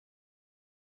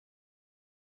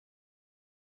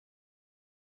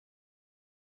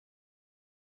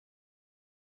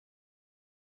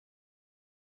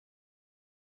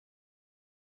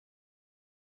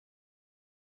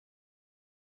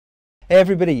Hey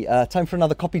everybody, time for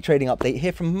another copy trading update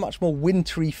here from a much more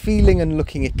wintry feeling and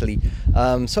looking Italy.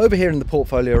 So over here in the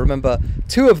portfolio, remember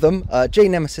two of them,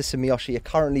 Jaynemesis and Miyoshi, are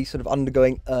currently sort of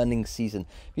undergoing earnings season.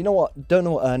 You know what? Don't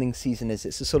know what earnings season is.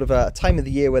 It's a sort of a time of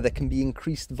the year where there can be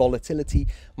increased volatility.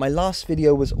 My last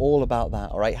video was all about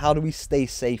that, all right? How do we stay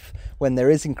safe when there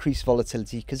is increased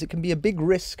volatility? Because it can be a big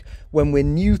risk when we're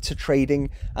new to trading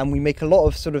and we make a lot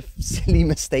of sort of silly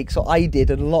mistakes, or I did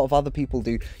and a lot of other people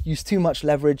do, use too much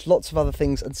leverage, lots of other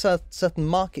things, and certain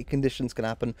market conditions can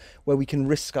happen where we can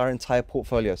risk our entire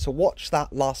portfolio. So watch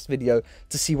that last video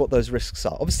to see what those risks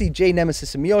are. Obviously,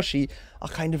 Jaynemesis and Miyoshi are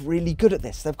kind of really good at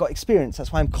this. They've got experience.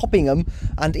 That's why I'm copying them.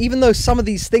 And even though some of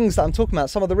these things that I'm talking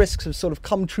about, some of the risks have sort of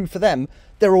come true for them,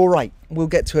 they're all right. We'll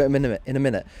get to it in a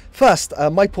minute. First,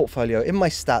 my portfolio, in my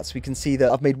stats, we can see that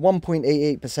I've made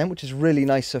 1.88%, which is really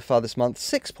nice so far this month,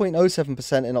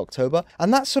 6.07% in October,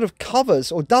 and that sort of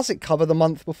covers, or does it cover, the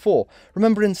month before?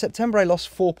 Remember, in September, I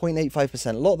lost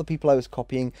 4.85%. A lot of the people I was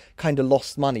copying kind of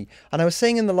lost money. And I was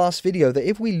saying in the last video that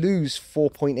if we lose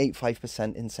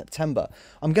 4.85% in September,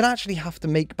 I'm going to actually have to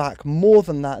make back more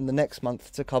than that in the next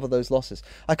month to cover those losses.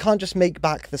 I can't just make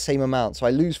back the same amount. So I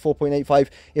lose 4.85.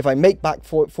 If I make back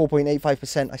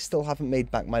 4.85%, I still haven't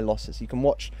made back my losses. You can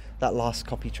watch that last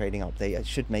copy trading update. It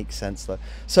should make sense though.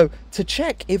 So to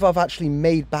check if I've actually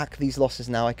made back these losses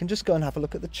now, I can just go and have a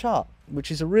look at the chart,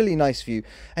 which is a really nice view.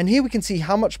 And here we can see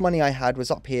how much money I had was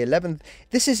up here.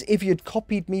 This is if you'd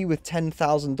copied me with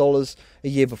 $10,000 a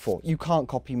year before. You can't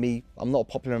copy me. I'm not a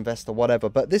popular investor, whatever.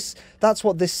 But that's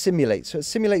what this simulates. So it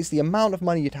simulates the amount of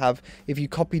money you'd have if you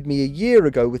copied me a year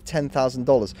ago with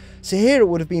 $10,000. So here it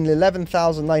would have been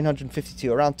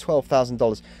 $11,952, around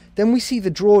 $12,000. Then we see the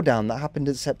drawdown that happened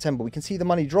in September. We can see the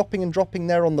money dropping and dropping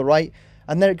there on the right.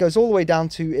 And then it goes all the way down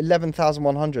to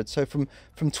 11,100. So from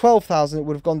 12,000, it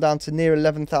would have gone down to near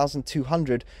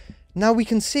 11,200. Now we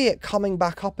can see it coming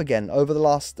back up again over the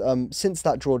last, since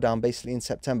that drawdown basically in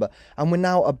September. And we're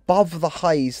now above the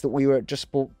highs that we were at just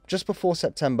before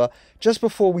September, just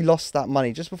before we lost that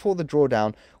money, just before the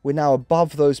drawdown. We're now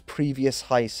above those previous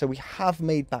highs. So we have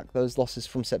made back those losses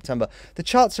from September. The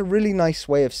chart's a really nice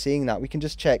way of seeing that. We can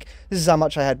just check, this is how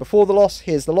much I had before the loss,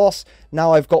 here's the loss.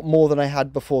 Now I've got more than I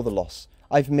had before the loss.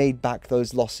 I've made back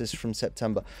those losses from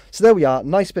September. So there we are,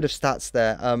 nice bit of stats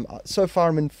there. So far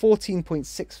I'm in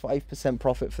 14.65%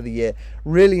 profit for the year.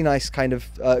 Really nice kind of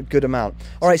good amount.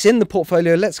 All right, so in the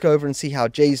portfolio, let's go over and see how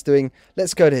Jay's doing.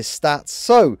 Let's go to his stats.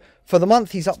 So for the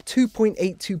month, he's up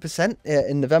 2.82%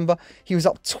 in November. He was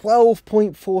up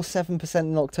 12.47%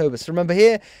 in October. So remember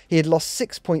here, he had lost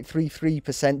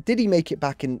 6.33%. Did he make it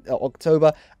back in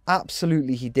October?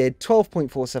 Absolutely he did.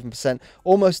 12.47%,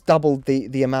 almost doubled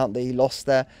the amount that he lost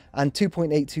there, and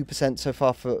 2.82% so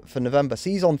far for November. So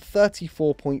he's on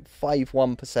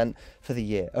 34.51% for the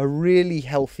year. A really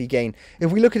healthy gain.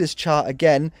 If we look at his chart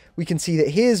again, we can see that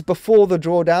here's before the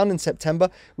drawdown in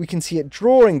September. We can see it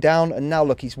drawing down, and now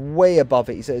look, he's way above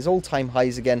it. He's at his all-time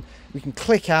highs again. We can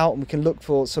click out and we can look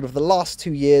for sort of the last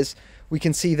 2 years. We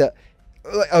can see that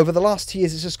over the last 2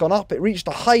 years, it's just gone up. It reached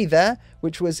a high there,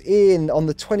 which was on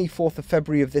the 24th of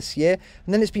February of this year.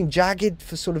 And then it's been jagged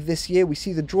for sort of this year. We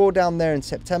see the drawdown there in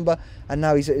September, and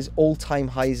now he's at his all-time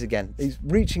highs again. He's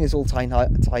reaching his all-time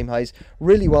highs.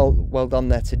 Really well done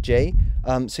there to Jay.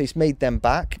 So he's made them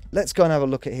back. Let's go and have a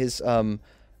look at his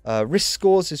risk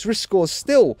scores. His risk scores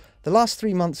still, the last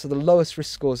 3 months are the lowest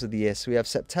risk scores of the year. So we have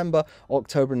September,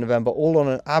 October, and November, all on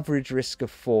an average risk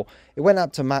of 4. It went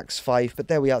up to max 5, but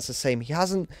there we are, it's the same. He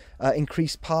hasn't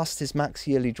increased past his max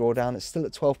yearly drawdown. It's still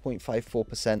at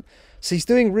 12.54%. So he's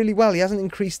doing really well. He hasn't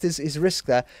increased his risk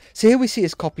there. So here we see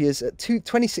his copiers at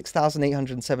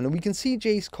 26,807. And we can see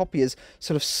Jay's copiers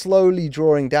sort of slowly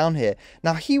drawing down here.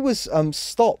 Now, he was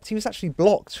stopped. He was actually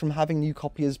blocked from having new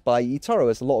copiers by Etoro,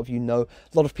 as a lot of you know. A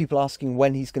lot of people asking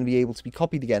when he's going to be able to be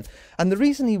copied again. And the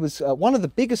reason he was, one of the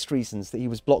biggest reasons that he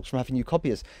was blocked from having new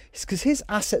copiers is because his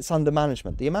assets under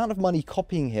management, the amount of money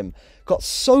copying him, got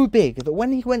so big that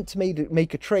when he went to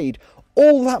make a trade,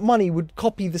 all that money would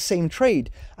copy the same trade,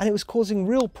 and it was causing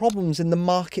real problems in the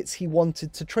markets he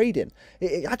wanted to trade in.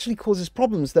 It actually causes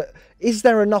problems that, is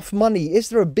there enough money? Is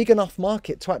there a big enough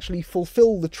market to actually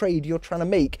fulfill the trade you're trying to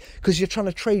make? Because you're trying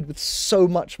to trade with so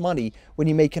much money when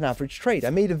you make an average trade. I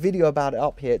made a video about it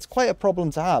up here. It's quite a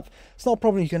problem to have. It's not a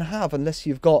problem you can have unless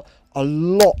you've got a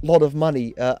lot of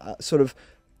money sort of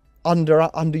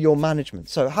under your management.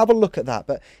 So have a look at that.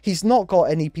 But he's not got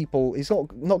any people, he's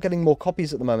not getting more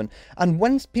copies at the moment. And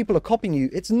when people are copying you,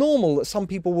 it's normal that some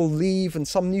people will leave and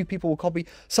some new people will copy.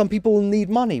 Some people will need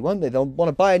money, won't they? They'll want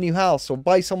to buy a new house or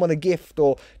buy someone a gift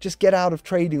or just get out of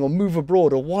trading or move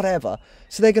abroad or whatever.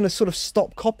 So they're going to sort of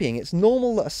stop copying. It's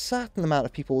normal that a certain amount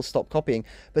of people will stop copying.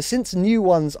 But since new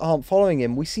ones aren't following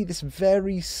him, we see this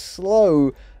very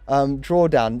slow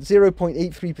drawdown,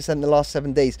 0.83% in the last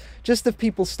 7 days, just of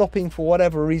people stopping for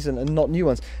whatever reason and not new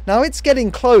ones. Now it's getting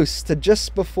close to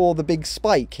just before the big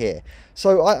spike here.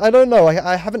 So I don't know,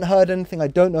 I haven't heard anything, I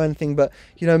don't know anything, but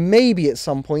you know, maybe at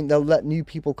some point they'll let new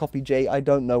people copy Jay. I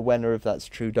don't know when or if that's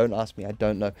true, don't ask me, I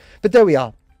don't know. But there we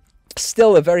are.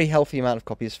 Still a very healthy amount of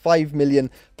copies, 5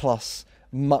 million plus,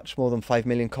 much more than 5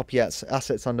 million copy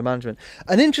assets under management.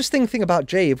 An interesting thing about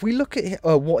Jay, if we look at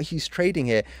what he's trading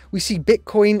here, we see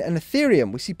Bitcoin and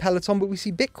Ethereum. We see Peloton, but we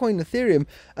see Bitcoin and Ethereum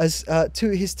as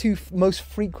his two most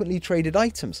frequently traded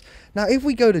items. Now, if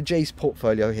we go to Jay's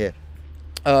portfolio here,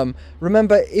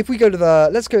 remember, if we go to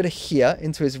let's go to here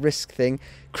into his risk thing.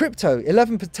 Crypto,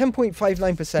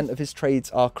 10.59% of his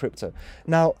trades are crypto.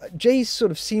 Now, Jay's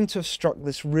sort of seemed to have struck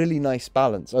this really nice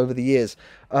balance over the years,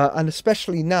 and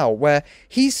especially now, where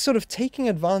he's sort of taking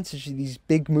advantage of these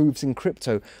big moves in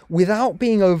crypto without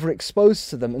being overexposed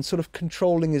to them and sort of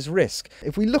controlling his risk.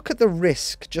 If we look at the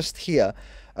risk just here,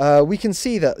 we can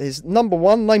see that his number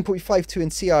one, 9.52 in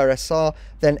CRSR,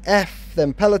 then F,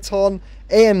 then Peloton,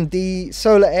 AMD,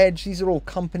 Solar Edge, these are all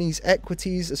companies'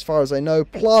 equities as far as I know.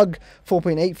 Plug,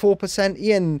 4.84%,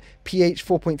 ENPH,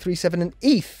 4.37%, and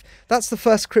ETH, that's the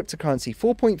first cryptocurrency,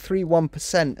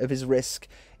 4.31% of his risk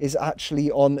is actually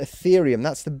on Ethereum.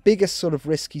 That's the biggest sort of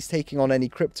risk he's taking on any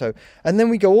crypto. And then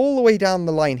we go all the way down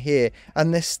the line here,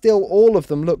 and there's still all of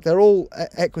them. Look, they're all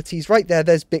equities. Right there,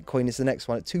 there's Bitcoin is the next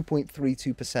one at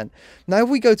 2.32%. Now, if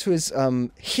we go to his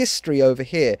history over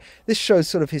here, this shows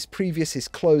sort of his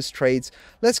closed trades.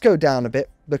 Let's go down a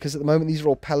bit, because at the moment these are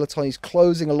all Peloton. He's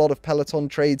closing a lot of Peloton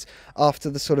trades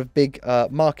after the sort of big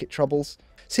market troubles.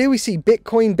 So here we see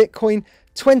Bitcoin,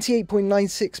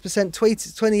 28.96%,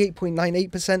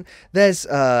 28.98%. There's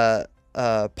Polkadots,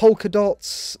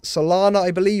 Solana,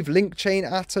 I believe, Linkchain,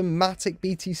 Atom, Matic,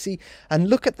 BTC, and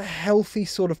look at the healthy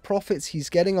sort of profits he's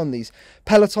getting on these.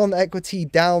 Peloton equity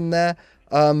down there.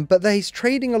 But he's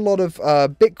trading a lot of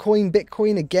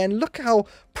Bitcoin again. Look how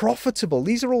profitable.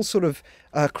 These are all sort of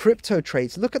crypto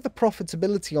trades. Look at the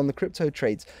profitability on the crypto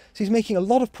trades. So he's making a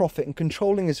lot of profit and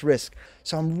controlling his risk.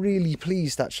 So I'm really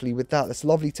pleased actually with that. It's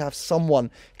lovely to have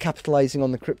someone capitalizing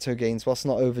on the crypto gains whilst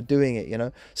not overdoing it, you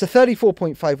know. So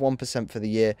 34.51% for the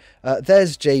year.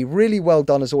 There's Jay. Really well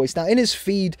done as always. Now in his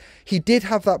feed, he did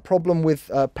have that problem with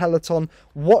Peloton.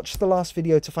 Watch the last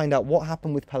video to find out what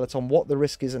happened with Peloton, what the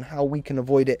risk is and how we can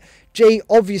avoid it. Jay,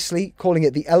 obviously, calling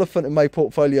it the elephant in my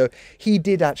portfolio, he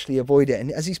did actually avoid it.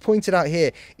 And as he's pointed out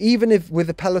here, even if with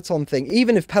the Peloton thing,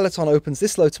 even if Peloton opens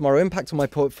this low tomorrow, impact on my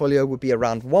portfolio would be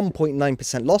around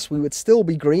 1.9% loss. We would still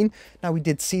be green. Now, we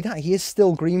did see that. He is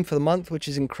still green for the month, which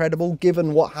is incredible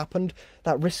given what happened.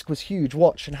 That risk was huge.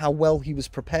 Watch and how well he was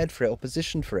prepared for it or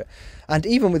positioned for it. And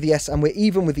even with the we're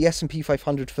even with the S&P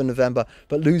 500 for November,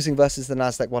 but losing versus the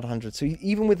Nasdaq 100. So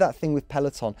even with that thing with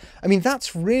Peloton, I mean,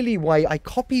 that's really why I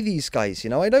copy these guys.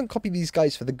 You know, I don't copy these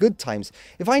guys for the good times.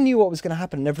 If I knew what was going to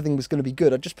happen and everything was going to be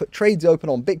good, I'd just put trades open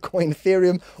on Bitcoin,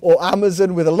 Ethereum, or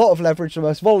Amazon with a lot of leverage, the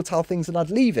most volatile things, and I'd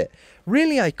leave it.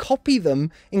 Really, I copy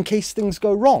them in case things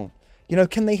go wrong. You know,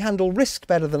 can they handle risk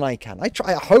better than I can?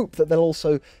 I hope that they'll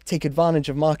also take advantage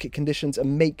of market conditions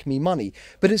and make me money.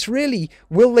 But it's really,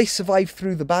 will they survive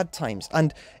through the bad times?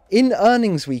 And in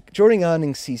earnings week, during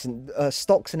earnings season,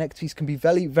 stocks and equities can be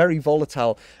very, very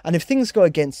volatile. And if things go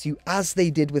against you, as they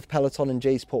did with Peloton and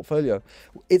Jay's portfolio,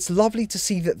 it's lovely to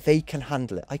see that they can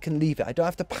handle it. I can leave it. I don't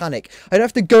have to panic. I don't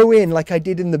have to go in like I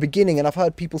did in the beginning. And I've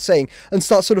heard people saying, and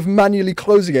start sort of manually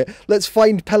closing it. Let's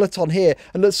find Peloton here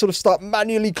and let's sort of start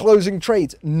manually closing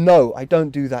trades. No, I don't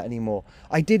do that anymore.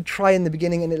 I did try in the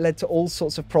beginning and it led to all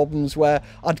sorts of problems where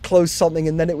I'd close something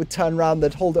and then it would turn around,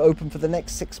 they'd hold it open for the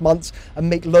next 6 months and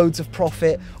make loads of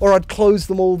profit, or I'd close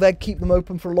them all, they'd keep them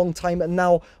open for a long time, and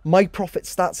now my profit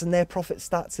stats and their profit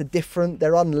stats are different,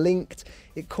 they're unlinked.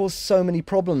 It caused so many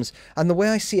problems. And the way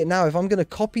I see it now, if I'm going to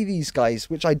copy these guys,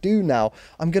 which I do now,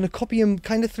 I'm going to copy them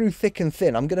kind of through thick and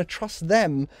thin. I'm going to trust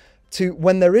them to,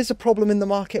 when there is a problem in the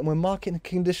market and when market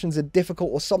conditions are difficult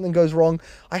or something goes wrong,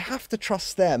 I have to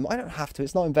trust them. I don't have to,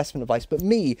 it's not investment advice, but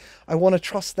me, I want to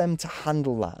trust them to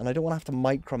handle that, and I don't want to have to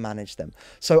micromanage them.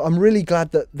 So I'm really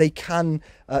glad that they can,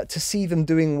 to see them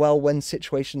doing well when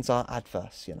situations are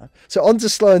adverse, you know. So on to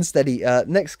slow and steady.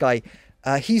 Next guy,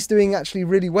 he's doing actually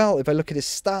really well. If I look at his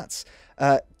stats,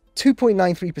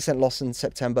 2.93% loss in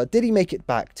September. Did he make it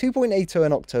back? 2.80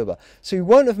 in October. So he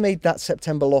won't have made that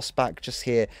September loss back just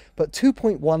here, but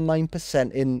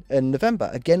 2.19% in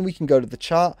November. Again, we can go to the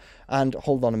chart and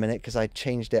hold on a minute because I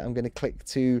changed it. I'm going to click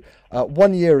to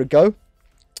 1 year ago.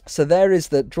 So there is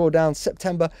the drawdown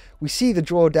September. We see the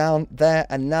drawdown there,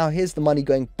 and now here's the money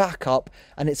going back up,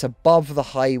 and it's above the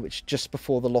high, which just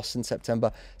before the loss in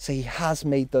September. So he has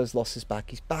made those losses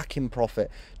back. He's back in profit,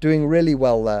 doing really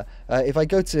well there. If I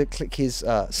go to click his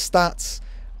stats,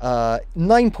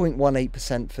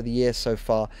 9.18% for the year so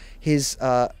far. His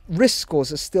risk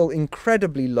scores are still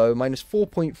incredibly low, minus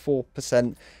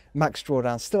 4.4%. Max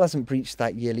drawdown still hasn't breached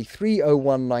that yearly.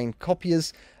 3019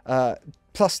 copiers.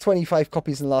 Plus 25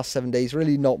 copies in the last 7 days,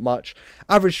 really not much.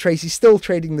 Average trades, he's still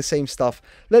trading the same stuff.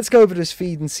 Let's go over to his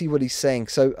feed and see what he's saying.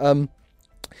 So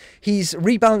he's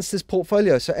rebalanced his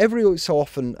portfolio. So every so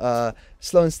often,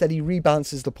 Slow and Steady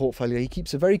rebalances the portfolio. He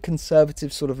keeps a very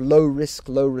conservative, sort of low risk,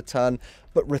 low return,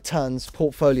 but returns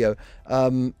portfolio.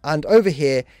 And over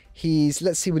here,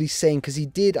 let's see what he's saying, because he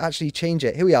did actually change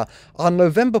it. Here we are. Our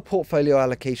November portfolio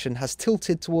allocation has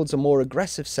tilted towards a more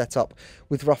aggressive setup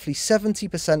with roughly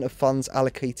 70% of funds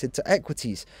allocated to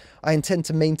equities. I intend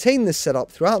to maintain this setup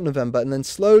throughout November and then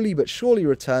slowly but surely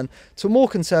return to a more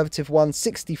conservative one,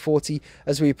 60-40,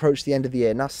 as we approach the end of the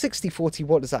year. Now, 60-40,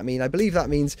 what does that mean? I believe that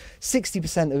means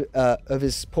 60% of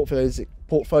his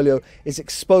portfolio is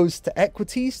exposed to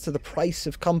equities, to the price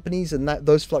of companies and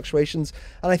those fluctuations,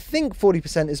 and I think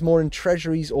 40% is more in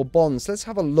treasuries or bonds. Let's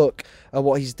have a look at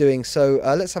what he's doing. So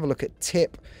let's have a look at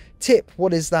TIP.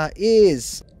 What is that?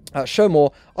 Show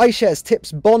more. iShares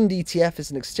TIP's bond ETF is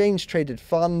an exchange traded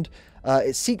fund.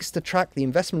 It seeks to track the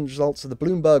investment results of the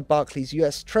Bloomberg Barclays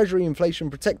US Treasury Inflation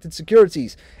Protected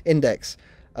Securities Index.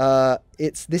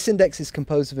 This index is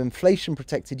composed of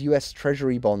inflation-protected US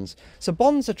Treasury bonds. So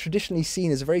bonds are traditionally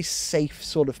seen as a very safe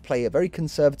sort of play, a very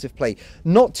conservative play,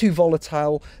 not too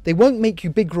volatile. They won't make you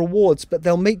big rewards, but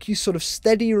they'll make you sort of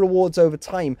steady rewards over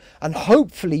time. And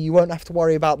hopefully you won't have to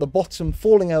worry about the bottom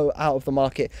falling out of the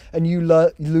market and you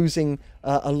losing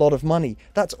a lot of money.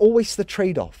 That's always the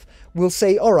trade-off. We'll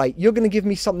say, all right, you're going to give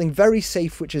me something very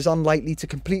safe, which is unlikely to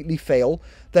completely fail.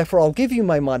 Therefore, I'll give you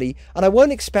my money, and I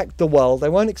won't expect the world. I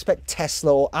won't expect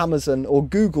Tesla or Amazon or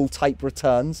Google type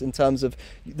returns in terms of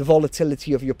the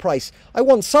volatility of your price. I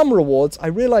want some rewards. I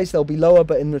realize they'll be lower,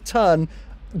 but in return,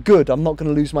 good, I'm not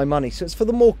going to lose my money. So it's for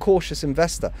the more cautious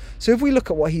investor. So if we look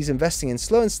at what he's investing in,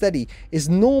 Slow and Steady is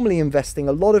normally investing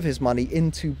a lot of his money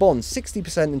into bonds,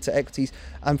 60% into equities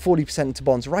and 40% into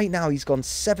bonds. Right now he's gone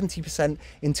 70%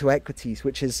 into equities,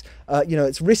 which is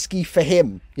it's risky for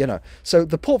him, So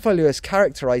the portfolio is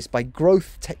characterized by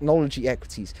growth technology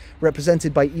equities,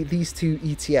 represented by these two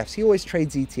ETFs. He always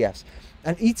trades ETFs,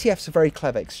 and ETFs are very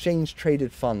clever, exchange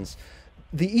traded funds.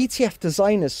 The ETF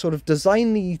designers sort of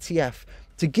design the ETF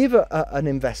to give an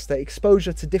investor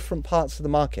exposure to different parts of the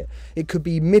market. It could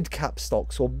be mid-cap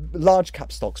stocks or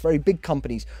large-cap stocks, very big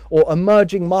companies, or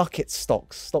emerging market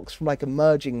stocks from like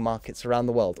emerging markets around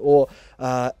the world, or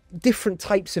different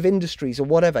types of industries or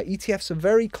whatever. ETFs are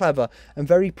very clever and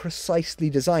very precisely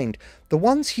designed. The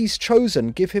ones he's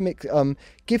chosen give him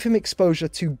exposure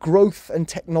to growth and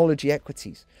technology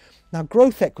equities. Now,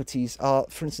 growth equities are,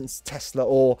 for instance, Tesla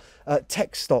or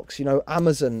tech stocks,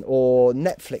 Amazon or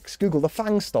Netflix, Google, the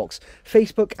FANG stocks,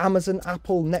 Facebook, Amazon,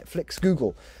 Apple, Netflix,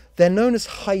 Google. They're known as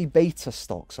high beta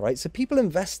stocks, right? So people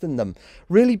invest in them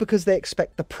really because they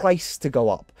expect the price to go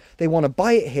up. They want to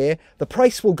buy it here. The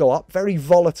price will go up, very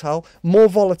volatile, more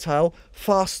volatile,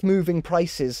 fast moving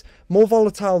prices, more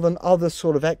volatile than other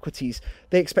sort of equities.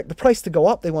 They expect the price to go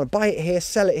up. They want to buy it here,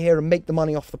 sell it here, and make the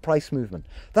money off the price movement.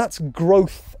 That's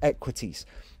growth equities.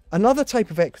 Another type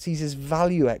of equities is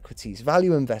value equities,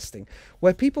 value investing,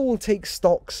 where people will take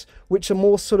stocks which are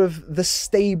more sort of the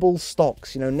stable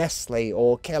stocks, Nestle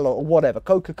or Kellogg or whatever,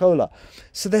 Coca-Cola.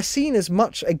 So they're seen as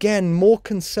much, again, more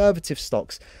conservative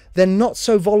stocks. They're not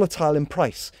so volatile in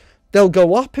price. They'll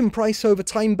go up in price over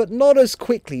time, but not as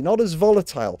quickly, not as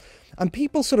volatile. And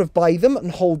people sort of buy them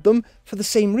and hold them for the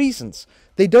same reasons.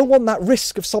 They don't want that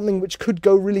risk of something which could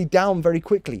go really down very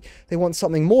quickly. They want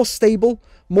something more stable,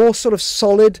 more sort of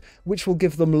solid, which will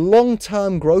give them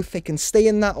long-term growth. They can stay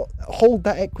in that, hold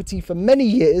that equity for many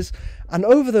years, and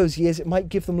over those years it might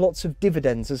give them lots of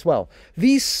dividends as well.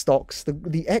 These stocks,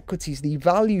 the equities, the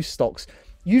value stocks,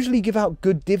 usually give out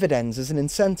good dividends as an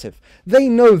incentive. They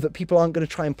know that people aren't going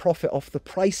to try and profit off the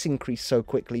price increase so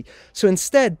quickly. So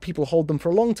instead, people hold them for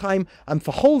a long time, and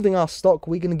for holding our stock,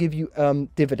 we're going to give you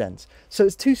dividends. So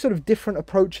it's two sort of different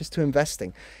approaches to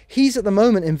investing. He's at the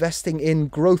moment investing in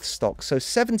growth stocks, so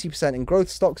 70% in growth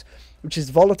stocks, which is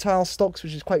volatile stocks,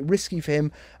 which is quite risky for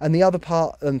him, and the other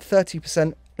part,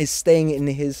 30%, is staying in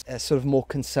his sort of more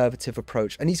conservative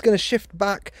approach. And he's going to shift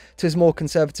back to his more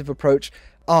conservative approach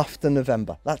after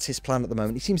November. That's his plan at the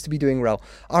moment. He seems to be doing well.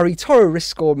 Our Etoro risk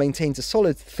score maintains a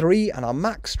solid 3, and our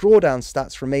max drawdown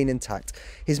stats remain intact.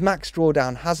 His max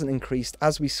drawdown hasn't increased,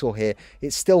 as we saw here.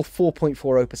 It's still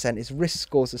 4.40%. His risk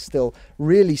scores are still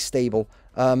really stable.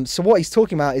 So what he's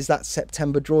talking about is that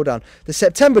September drawdown. The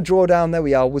September drawdown, there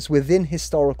we are, was within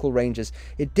historical ranges.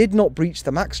 It did not breach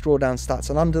the max drawdown stats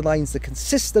and underlines the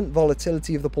consistent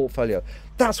volatility of the portfolio.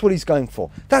 That's what he's going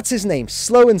for. That's his name,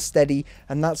 slow and steady,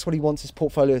 and that's what he wants his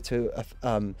portfolio to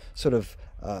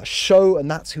show,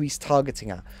 and that's who he's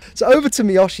targeting at. So over to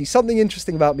Miyoshi. Something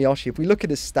interesting about Miyoshi, if we look at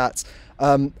his stats,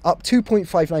 up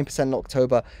 2.59% in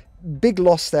October, big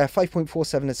loss there,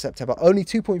 5.47 in September, only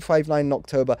 2.59 in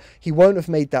October. He won't have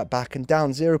made that back, and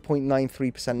down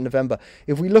 0.93% in November.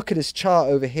 If we look at his chart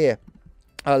over here,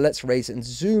 let's raise it and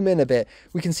zoom in a bit.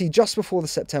 We can see just before the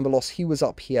September loss, he was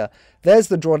up here. There's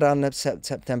the drawdown of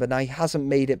September. Now he hasn't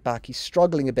made it back. He's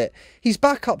struggling a bit. He's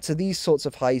back up to these sorts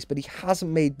of highs, but he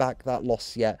hasn't made back that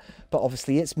loss yet. But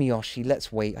obviously it's Miyoshi.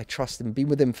 Let's wait. I trust him. Been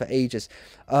with him for ages.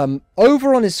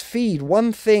 Over on his feed,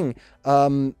 one thing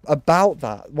about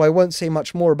that, well, I won't say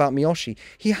much more about Miyoshi.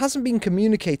 He hasn't been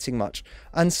communicating much,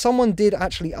 and someone did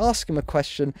actually ask him a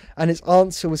question, and his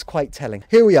answer was quite telling.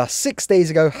 Here we are, 6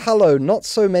 days ago. Hello, not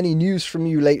so many news from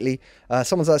you lately.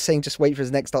 Someone's saying just wait for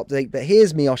his next update, but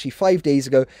here's Miyoshi 5 days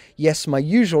ago. Yes, my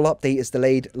usual update is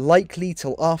delayed, likely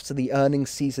till after the earnings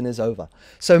season is over.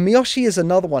 So Miyoshi is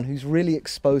another one who's really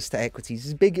exposed to equities.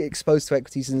 He's big exposed to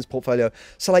equities in his portfolio.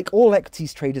 So like all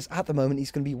equities traders at the moment,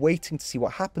 he's going to be waiting to see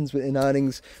what happens in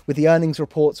earnings, with the earnings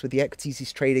reports, with the equities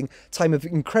he's trading. Time of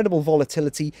incredible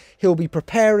volatility. He'll be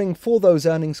preparing for those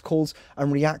earnings calls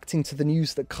and reacting to the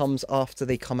news that comes after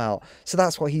they come out. So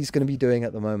that's what he's going to be doing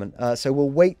at the moment. So we'll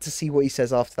wait to see what he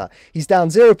says after that. He's down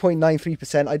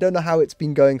 0.93%. I don't know how it's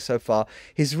been going so far.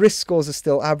 His risk scores are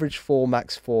still average 4,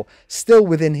 max 4, still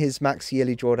within his max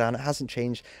yearly drawdown. It hasn't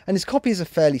changed. And his copies are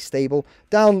fairly stable,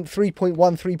 down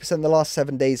 3.13% in the last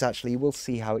 7 days actually. We'll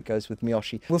see how it goes with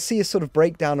Miyoshi. We'll see a sort of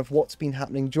breakdown of what's been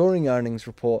happening during earnings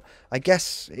report, I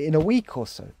guess in a week or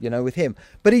so, you know, with him.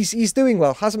 But he's doing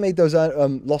well, hasn't made those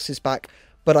losses back,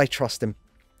 but I trust him.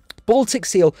 Baltic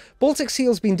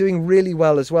Seal's been doing really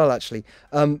well as well, actually.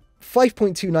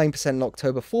 5.29% in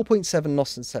October, 4.7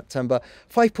 loss in September,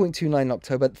 5.29 in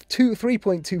October,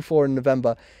 3.24 in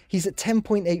November. He's at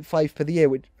 10.85 for the year,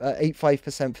 which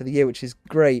 85% for the year, which is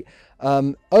great.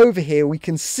 Over here we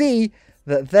can see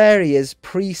that there he is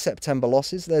pre-September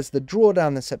losses. There's the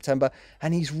drawdown in September,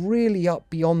 and he's really up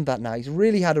beyond that now. He's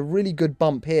really had a really good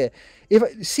bump here.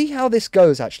 See how this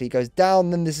goes, actually. It goes down,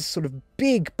 then there's this sort of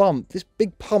big bump, this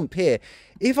big pump here.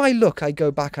 If I go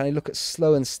back and I look at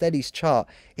Slow and Steady's chart,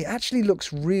 it actually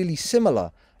looks really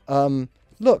similar.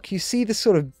 Look, you see this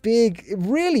sort of big,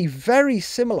 really very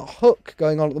similar hook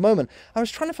going on at the moment. I was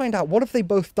trying to find out what have they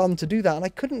both done to do that, and I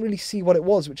couldn't really see what it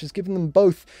was, which has given them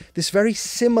both this very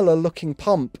similar looking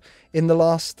pump in the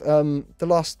last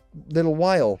little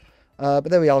while. But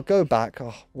there we are. I'll go back.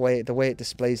 Oh, the way it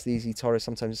displays these Etoro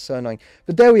sometimes is so annoying.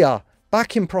 But there we are,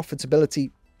 back in profitability.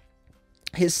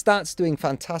 His stats doing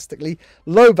fantastically.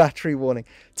 Low battery warning,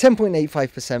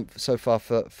 10.85% so far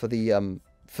for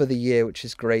the year, which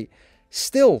is great.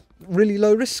 Still really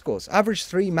low risk scores, average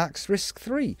 3, max risk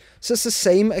 3. So it's the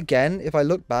same again if I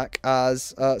look back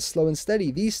as Slow and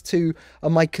Steady. These two are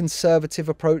my conservative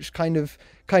approach kind of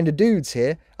dudes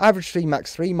here. Average 3,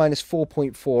 max 3, minus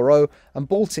 4.40, and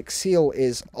Baltic Seal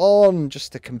is on,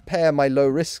 just to compare my low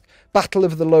risk, battle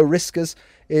of the low riskers,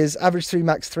 is average 3,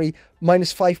 max 3,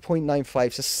 minus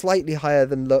 5.95, so slightly higher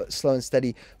than Slow and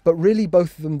Steady, but really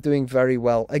both of them doing very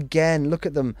well. Again, look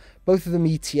at them, both of them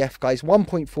ETF guys,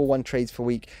 1.41 trades per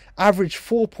week, average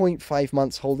 4.5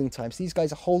 months holding times. These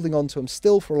guys are holding on to them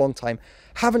still for a long time,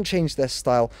 haven't changed their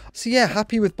style. So yeah,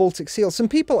 happy with Baltic Seal. Some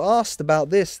people asked about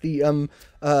this, the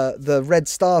red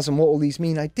stars and what all these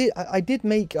mean. I did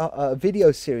make a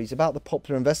video series about the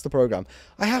Popular Investor Program.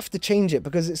 I have to change it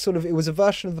because it was a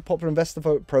version of the Popular Investor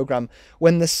Program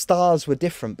when the stars were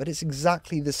different, but it's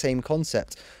exactly the same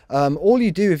concept. All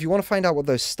you do, if you want to find out what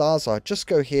those stars are, just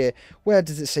go here. Where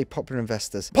does it say Popular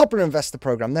Investors? Popular Investor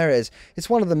Program, there it is. It's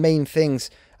one of the main things.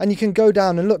 And you can go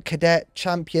down and look, Cadet,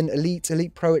 Champion, Elite,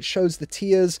 Elite Pro. It shows the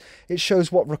tiers. It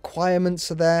shows what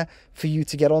requirements are there for you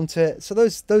to get onto it. So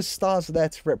those stars are there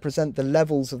to represent the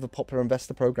levels of the Popular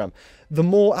Investor Program. The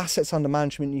more assets under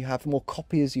management you have, the more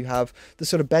copiers you have, the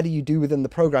sort of better you do within the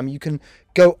program. You can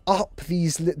go up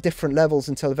these different levels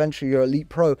until eventually you're Elite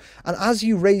Pro. And as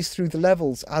you raise through the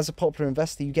levels as a Popular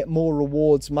Investor, you get more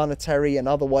rewards, monetary and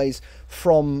otherwise,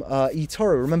 from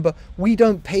Etoro. Remember, we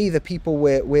don't pay the people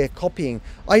we're copying.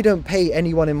 I don't pay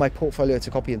anyone in my portfolio to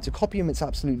copy them. To copy them, it's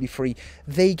absolutely free.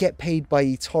 They get paid by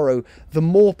Etoro. The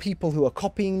more people who are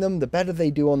copying them, the better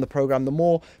they do on the program, the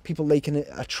more people they can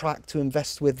attract to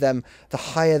invest with them, the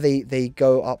higher they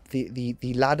go up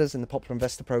the ladders in the Popular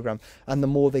Investor Program, and the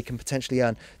more they can potentially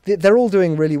earn. They're all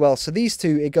doing really well. So these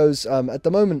two, it goes, at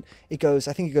the moment, it goes,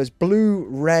 I think it goes blue,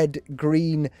 red,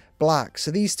 green, black.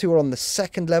 So these two are on the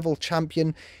second level.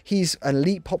 Champion, he's an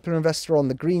Elite Popular Investor on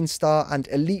the green star, and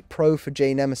Elite Pro for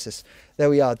Jaynemesis. There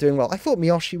we are, doing well. I thought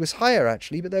Miyoshi was higher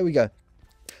actually, but there we go.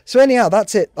 So anyhow,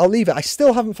 that's it. I'll leave it. I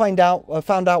still haven't found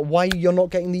out why you're not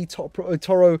getting the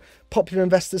Etoro Popular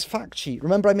Investors fact sheet.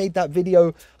 Remember, I made that video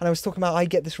and I was talking about I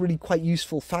get this really quite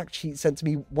useful fact sheet sent to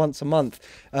me once a month,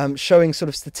 showing sort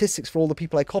of statistics for all the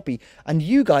people I copy. And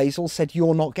you guys all said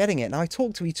you're not getting it. Now I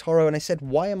talked to Etoro and I said,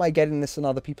 why am I getting this and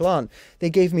other people aren't? They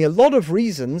gave me a lot of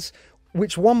reasons,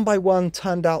 which one by one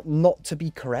turned out not to be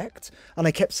correct. And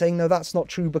I kept saying, no, that's not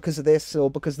true because of this,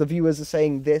 or because the viewers are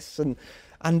saying this.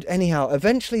 And anyhow,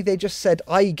 eventually they just said,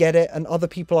 I get it and other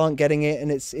people aren't getting it.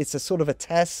 And it's a sort of a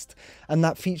test, and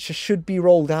that feature should be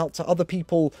rolled out to other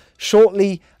people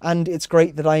shortly. And it's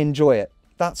great that I enjoy it.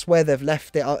 That's where they've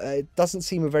left it. It doesn't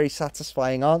seem a very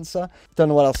satisfying answer. Don't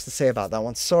know what else to say about that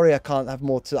one. Sorry, I can't have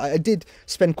more to... I did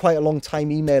spend quite a long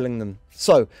time emailing them.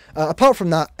 So, apart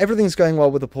from that, everything's going well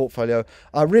with the portfolio.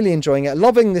 I'm really enjoying it.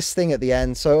 Loving this thing at the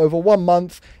end. So, over 1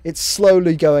 month, it's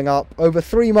slowly going up. Over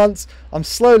 3 months, I'm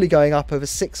slowly going up. Over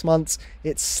 6 months,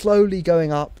 it's slowly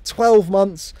going up. 12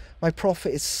 months, my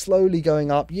profit is slowly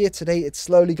going up. Year to date, it's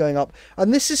slowly going up.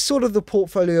 And this is sort of the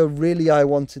portfolio really I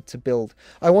wanted to build.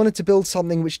 I wanted to build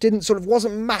something which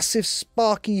wasn't massive,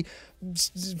 sparky,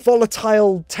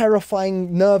 volatile,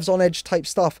 terrifying, nerves on edge type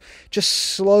stuff. Just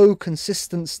slow,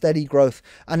 consistent, steady growth.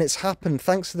 And it's happened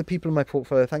thanks to the people in my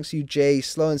portfolio. Thanks to you, Jay,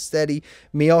 Slow and Steady,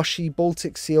 Miyoshi,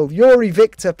 Baltic Seal, Yuri,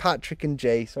 Victor, Patrick and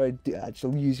Jay. Sorry, I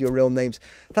actually use your real names.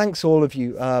 Thanks all of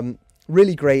you.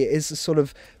 Really great. It is a sort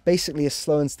of basically a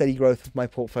slow and steady growth of my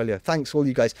portfolio. Thanks all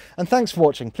you guys, and thanks for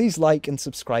watching. Please like and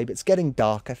subscribe. It's getting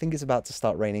dark. I think it's about to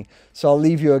start raining, so I'll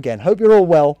leave you again. Hope you're all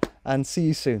well and see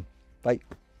you soon. Bye.